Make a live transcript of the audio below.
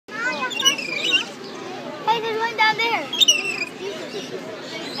Hey, there's one down there.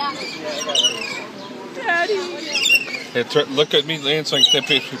 Daddy. Hey, look at me, Lane, so I can take a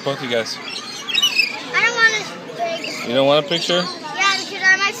picture of both of you guys. I don't want to. You don't want a picture? Yeah, because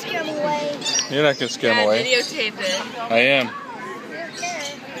I might scare them away. You're not going to scare them away. Videotape it. I am.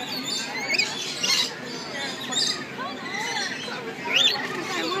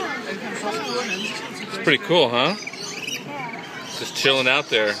 It's pretty cool, huh? Just chilling out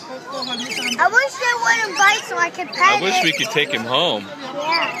there. I wish they wouldn't bite so I could pet I wish we could take him home.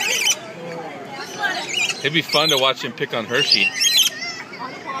 Yeah. It'd be fun to watch him pick on Hershey.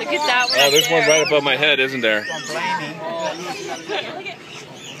 Look at that one. Oh, there's one right above my head, isn't there?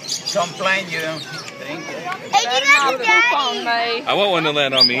 Complain you don't drink it. Hey, get out, Daddy. I want one to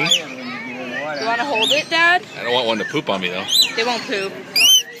land on me. You want to hold it, Dad? I don't want one to poop on me, though. They won't poop.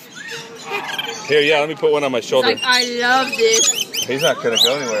 Here, yeah, let me put one on my shoulder. He's like, I love this. He's not going to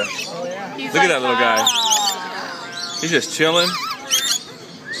go anywhere. He's Look like, at that little guy. He's just chilling,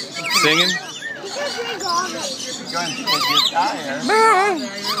 singing.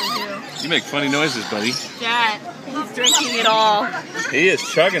 You make funny noises, buddy. Dad, he's drinking it all. He is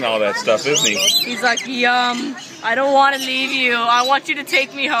chugging all that stuff, isn't he? He's like, yum. I don't want to leave you. I want you to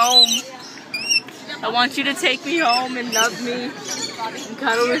take me home. I want you to take me home and love me and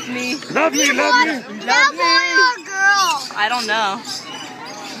cuddle with me. Love me, love me. Love me. Or a girl? I don't know.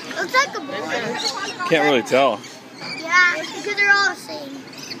 Looks like a boy. Can't really tell. Yeah, because they're all the same.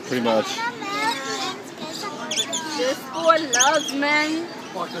 Pretty much. This boy loves men.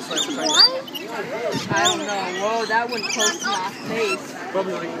 What? I don't know. Whoa, that went close to my face.